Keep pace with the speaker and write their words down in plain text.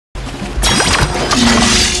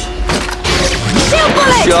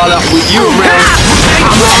Charlotte, with you around.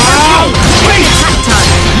 Come on!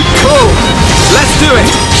 Cool! Let's do it!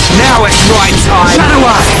 Now it's right time! Shadow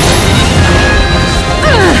Eye!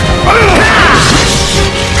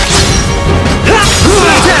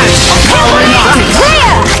 I'm powering up!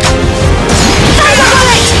 Clear!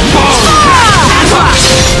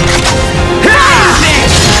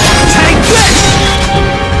 Take this!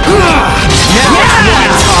 Now it's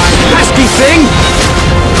right time! Pesky thing!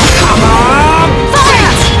 Come on!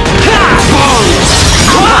 Fire!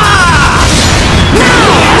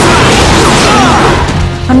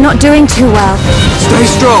 I'm not doing too well. Stay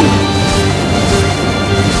strong!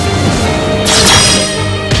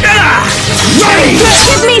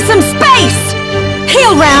 Give me some space!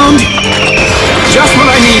 Heal round! Just what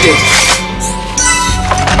I needed!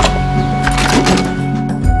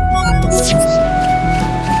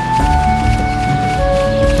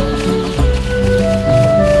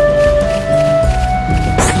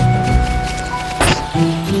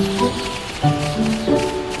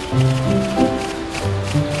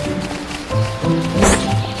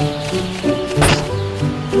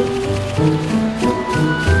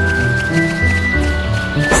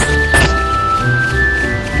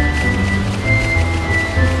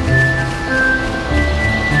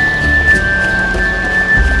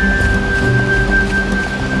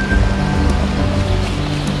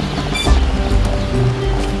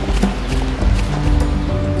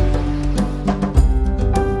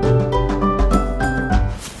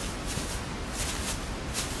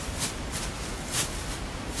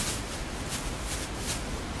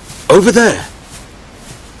 Over there.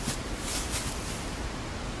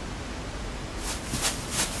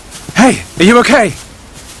 Hey, are you okay?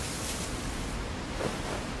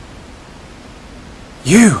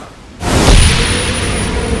 You.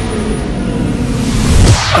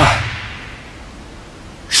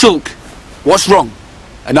 Shulk, what's wrong?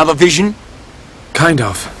 Another vision? Kind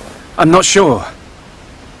of. I'm not sure.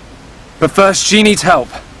 But first, she needs help.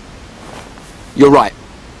 You're right.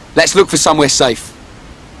 Let's look for somewhere safe.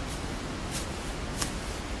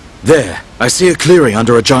 There. I see a clearing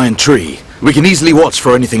under a giant tree. We can easily watch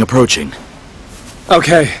for anything approaching.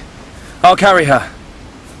 Okay. I'll carry her.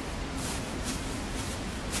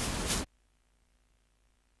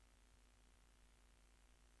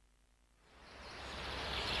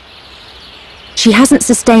 She hasn't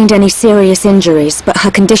sustained any serious injuries, but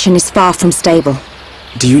her condition is far from stable.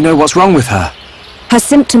 Do you know what's wrong with her? Her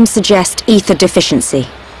symptoms suggest ether deficiency.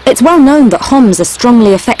 It's well known that Homs are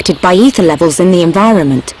strongly affected by ether levels in the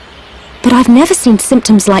environment. But I've never seen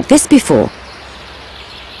symptoms like this before.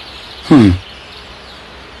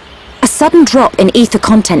 A sudden drop in ether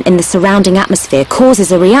content in the surrounding atmosphere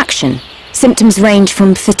causes a reaction. Symptoms range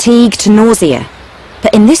from fatigue to nausea.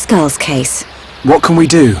 But in this girl's case... What can we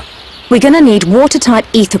do? We're gonna need watertight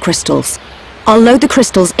ether crystals. I'll load the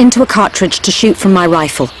crystals into a cartridge to shoot from my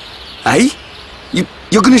rifle. Eh?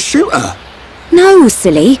 You're gonna shoot her? No,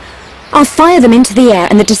 silly. I'll fire them into the air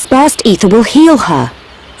and the dispersed ether will heal her.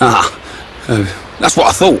 That's what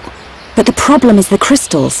I thought. But the problem is the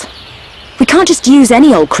crystals. We can't just use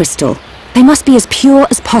any old crystal. They must be as pure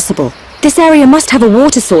as possible. This area must have a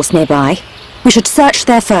water source nearby. We should search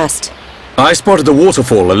there first. I spotted a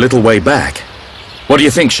waterfall a little way back. What do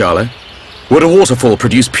you think, Charlotte? Would a waterfall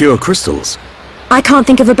produce pure crystals? I can't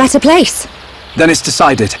think of a better place. Then it's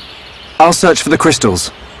decided. I'll search for the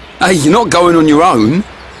crystals. Hey, you're not going on your own.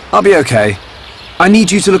 I'll be okay. I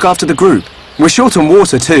need you to look after the group. We're short on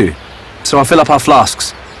water too, so I'll fill up our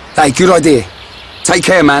flasks. Hey, good idea. Take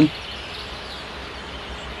care, man.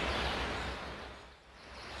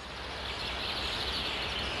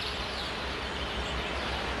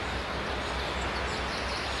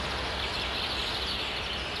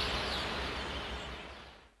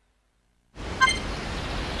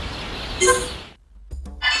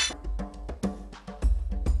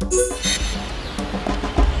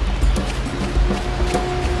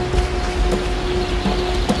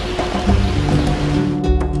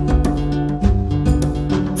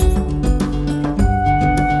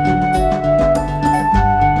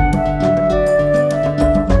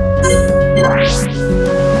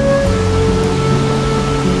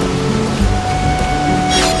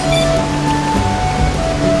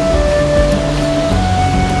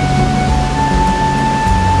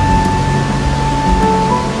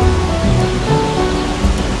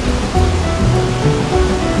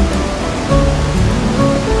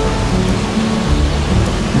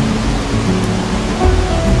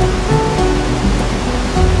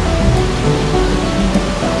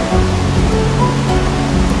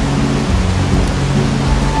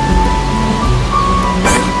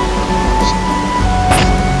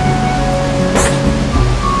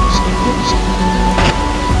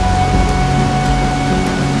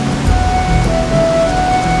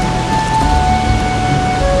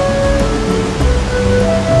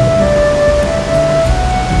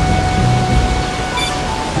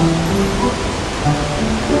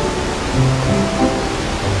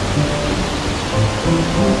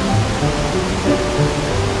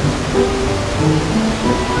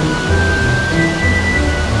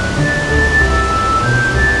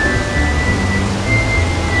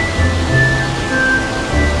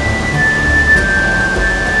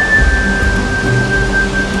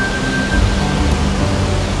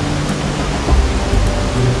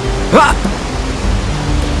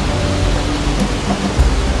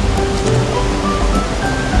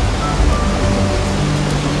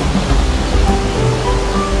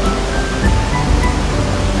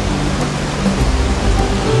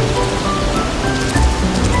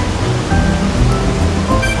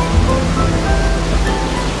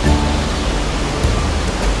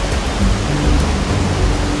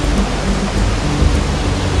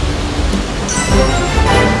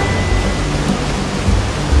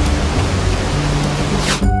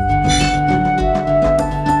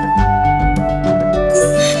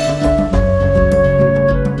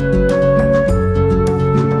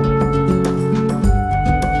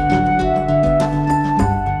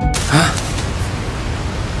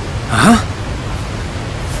 Huh?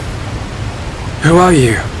 Who are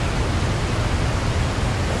you?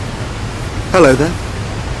 Hello there.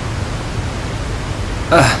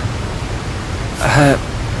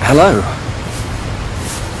 Hello.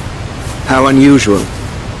 How unusual.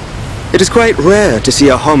 It is quite rare to see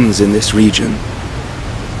a Homs in this region.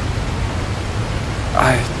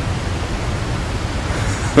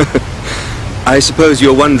 I suppose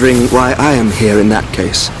you're wondering why I am here in that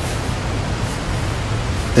case.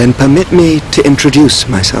 Then permit me to introduce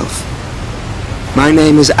myself. My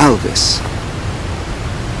name is Alvis.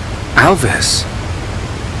 Alvis?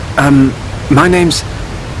 My name's...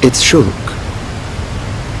 It's Shulk.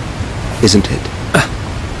 Isn't it?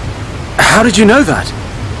 How did you know that?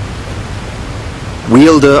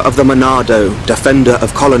 Wielder of the Monado, defender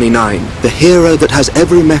of Colony 9, the hero that has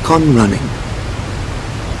every mechon running.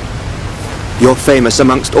 You're famous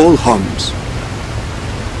amongst all Homs.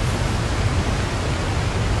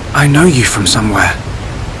 I know you from somewhere.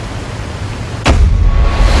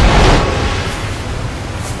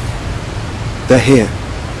 They're here.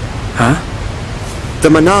 Huh? The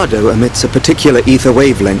Monado emits a particular ether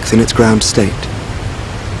wavelength in its ground state.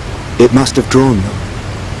 It must have drawn them.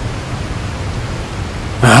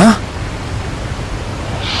 Huh?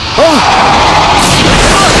 Oh!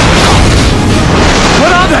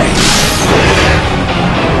 What are they?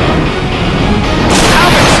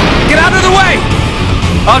 Alvis, get out of the way!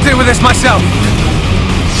 I'll deal with this myself.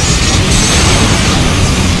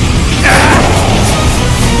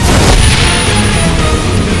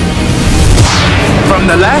 From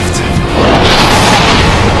the left?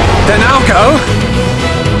 Then I'll go.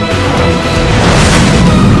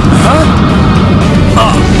 Huh?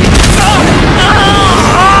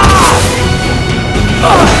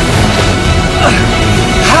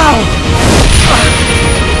 How?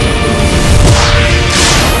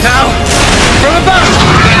 Now, from above!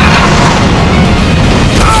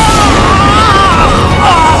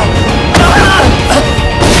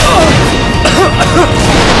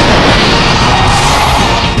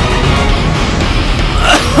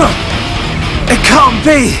 It can't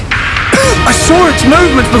be! I saw its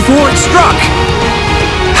movement before it struck!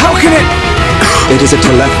 How can it... It is a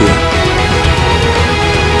Telethia.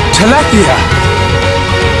 Telethia?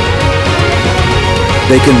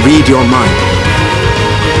 They can read your mind.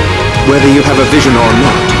 Whether you have a vision or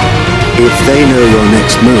not, if they know your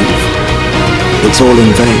next move, it's all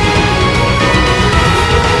in vain.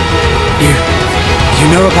 You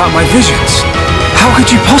know about my visions? How could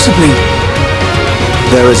you possibly...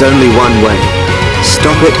 There is only one way.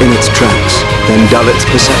 Stop it in its tracks, then dull its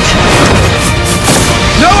perception.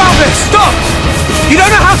 No, Alvis! Stop! You don't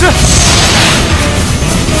know how to...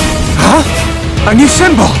 Huh? A new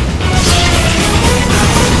symbol!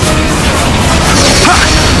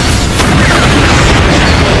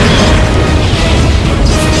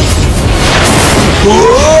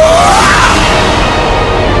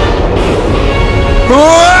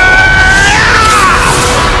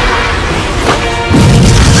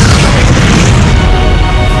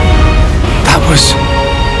 That was...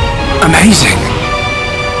 amazing.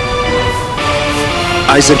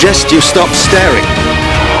 I suggest you stop staring.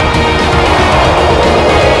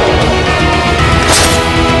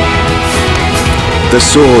 The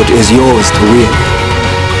sword is yours to wield.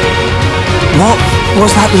 What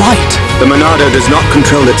was that light? The Monado does not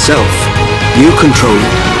control itself. You control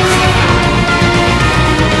it.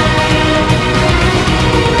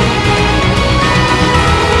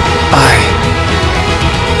 I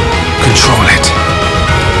control it.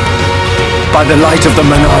 By the light of the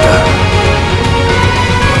Monado.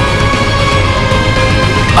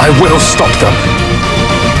 I will stop them.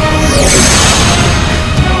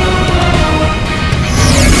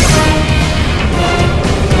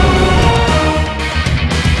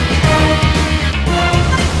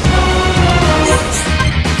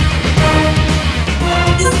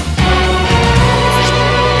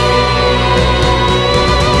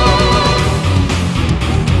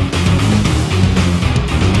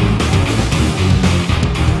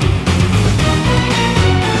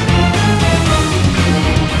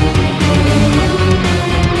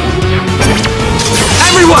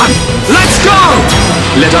 Let's go!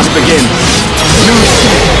 Let us begin.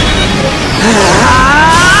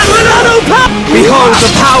 Monado power! Behold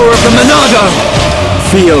the power of the Monado!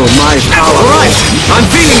 Feel my power. Right, I'm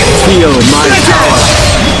feeling it! Feel my power.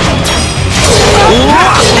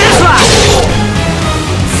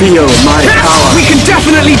 Feel my power. We can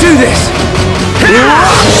definitely do this! Yeah!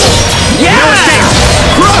 No escape!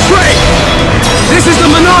 Cross ray! This is the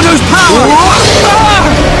Monado's power!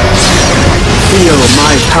 Feel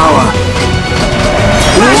my power.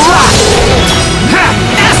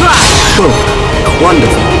 Ezra!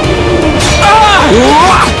 Wonderful.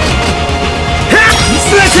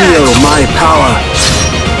 Feel my power.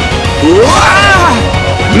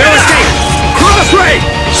 No escape! Cross ray!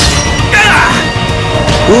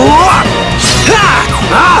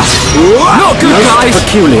 Not good, Most guys!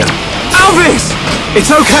 peculiar. Alvis! It's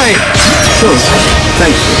okay! Sure.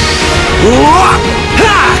 Thank you.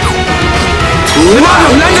 Leonardo,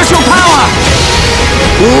 lend us your power!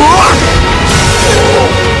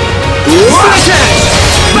 Split edge!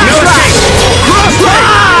 Backslash! Cross ray!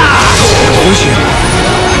 Vision.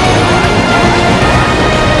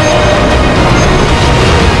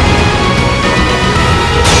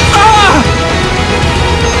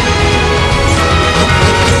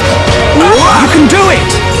 You can do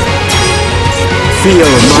it! Feel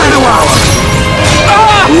my Shadow power.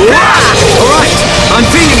 Alright, I'm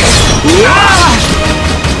feeling it!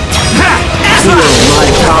 Feel my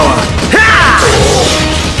power.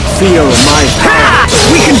 Feel my power.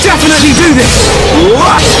 We can definitely do this!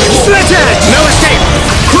 Split edge! No escape!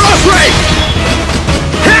 Cross ray!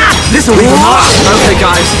 This'll leave a mark! Okay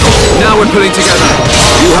guys, now we're pulling together.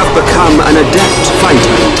 You have become an adept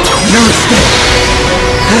fighter. No escape!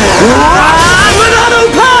 Monado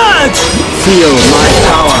Purge! Feel my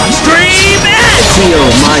power. Stream edge! Feel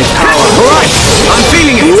my power. Alright, I'm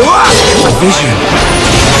feeling it! A vision.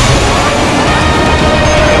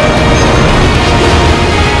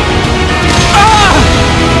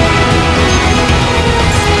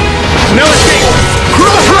 No escape!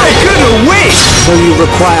 Cross ray! Good away! So you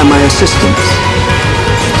require my assistance.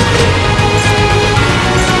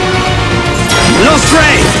 Lost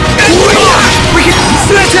ray! We can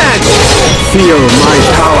split edge! Feel my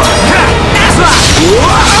power.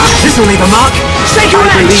 This'll leave a mark! Shake your I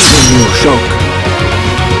edge! believe in you, Shulk.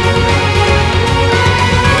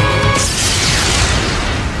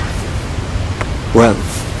 Well,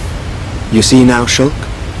 you see now, Shulk?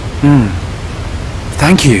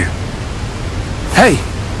 Thank you. Hey!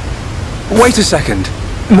 Wait a second.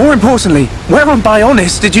 More importantly, where on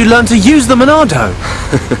Bionis did you learn to use the Monado?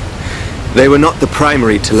 They were not the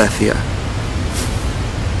primary Telethia.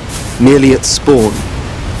 Merely its spawn.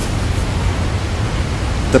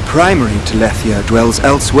 The primary Telethia dwells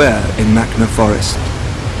elsewhere in Machna Forest.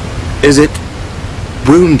 Is it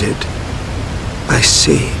wounded? I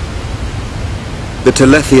see. The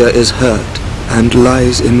Telethia is hurt and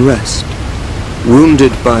lies in rest,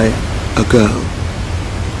 wounded by a girl.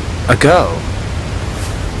 A girl?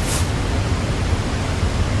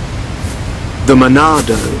 The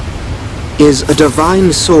Monado is a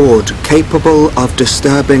divine sword capable of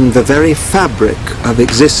disturbing the very fabric of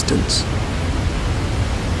existence.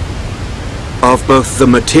 Of both the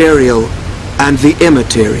material and the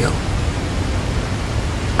immaterial.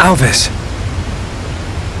 Alvis.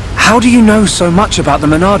 How do you know so much about the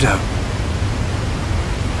Monado?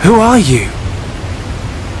 Who are you?